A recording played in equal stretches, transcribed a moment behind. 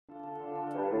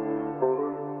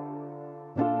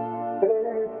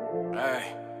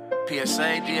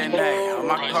PSA DNA, all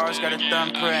my cards got a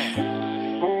thumbprint.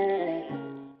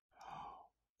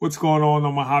 What's going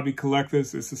on my hobby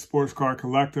collectors? It's the Sports Card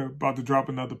Collector, about to drop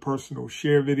another personal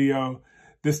share video.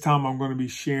 This time I'm going to be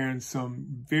sharing some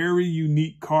very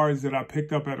unique cards that I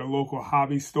picked up at a local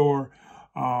hobby store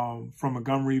from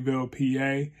Montgomerville,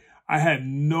 PA. I had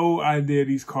no idea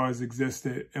these cards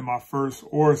existed in my first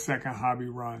or second hobby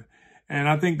run. And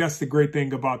I think that's the great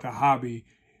thing about the hobby.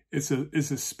 It's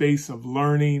a space of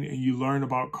learning, and you learn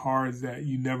about cards that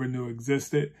you never knew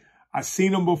existed. I've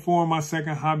seen them before in my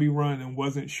second hobby run and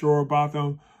wasn't sure about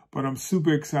them, but I'm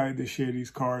super excited to share these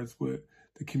cards with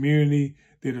the community.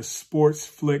 They're the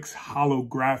Sportsflics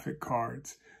holographic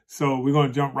cards. So we're going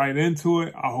to jump right into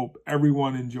it. I hope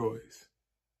everyone enjoys.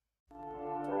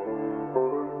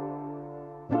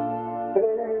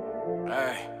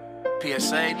 Hey,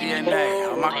 PSA DNA,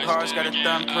 all my cards got a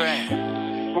thumbprint.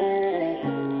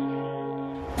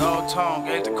 Gold tone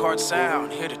gave the card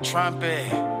sound, hear the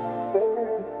trumpet.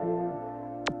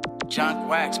 Junk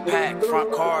wax pack,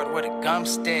 front card with a gum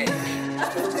stick.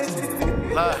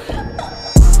 Look,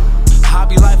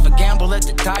 hobby life a gamble, let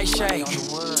the dice shake.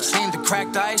 Seen the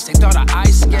cracked ice, they thought I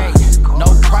ice skate. No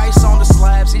price on the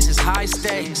slabs, these is high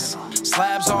stakes.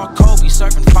 Slabs all Kobe,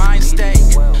 serving fine steak.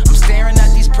 I'm staring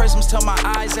at these prisms till my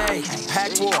eyes ache.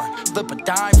 Pack war, flip a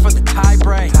dime for the tie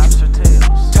break.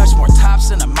 Touch more tops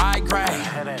than a migraine.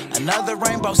 Another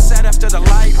rainbow set after the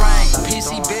light rain.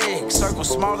 PC big, circle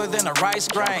smaller than a rice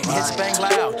grain. Hits bang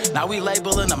loud, now we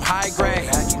labeling them high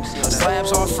grade.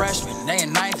 Slabs all freshmen, they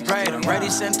in 9th grade. Already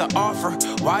sent the offer,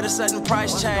 why the sudden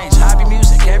price change? Hobby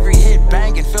music, every hit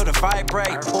banging, feel the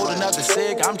vibrate. Pulled another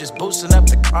cig, I'm just boosting up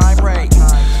the crime rate.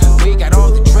 We got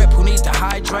all the drip, who needs to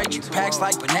hydrate? You packs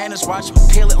like bananas, watch them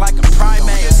peel it like a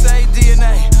primate. PSA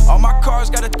DNA, all my cards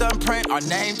got a thumbprint. Our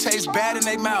name tastes bad in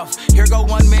they mouth. Here go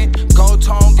 1 minute, gold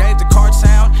tone gave the card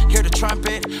sound. Hear the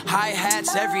trumpet,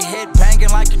 hi-hats, every hit banging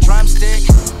like a drumstick.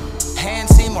 Hands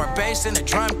see more bass than a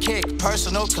drum kick.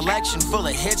 Personal collection full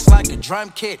of hits like a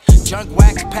drum kit. Junk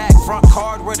wax pack, front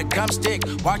card with a gum stick.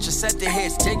 Watch us set the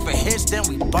hits, dig for hits, then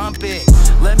we bump it.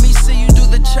 Let me see you do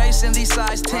the chase in these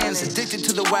size 10s. Addicted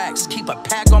to the wax, keep a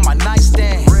pack on my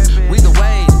nightstand. We the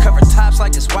wave, cover tops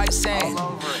like it's white sand.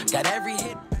 Got every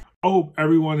hit. I hope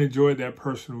everyone enjoyed that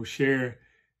personal share.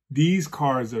 These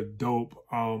cards are dope.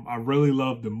 I really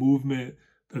love the movement,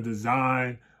 the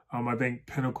design. I think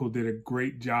Pinnacle did a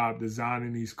great job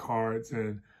designing these cards,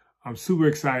 and I'm super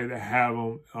excited to have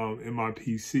them in my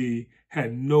PC.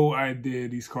 Had no idea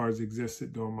these cards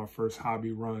existed during my first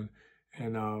hobby run.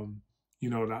 And, you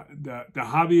know, the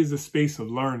hobby is a space of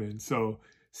learning. So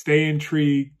stay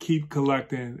intrigued, keep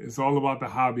collecting. It's all about the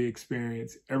hobby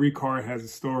experience. Every card has a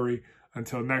story.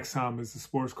 Until next time, it's the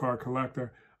Sports Card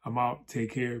Collector. I'm out.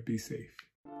 Take care. Be safe.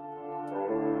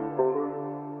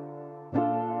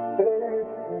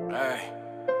 Hey,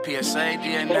 PSA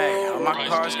DNA, all my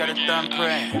cards got a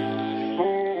thumbprint.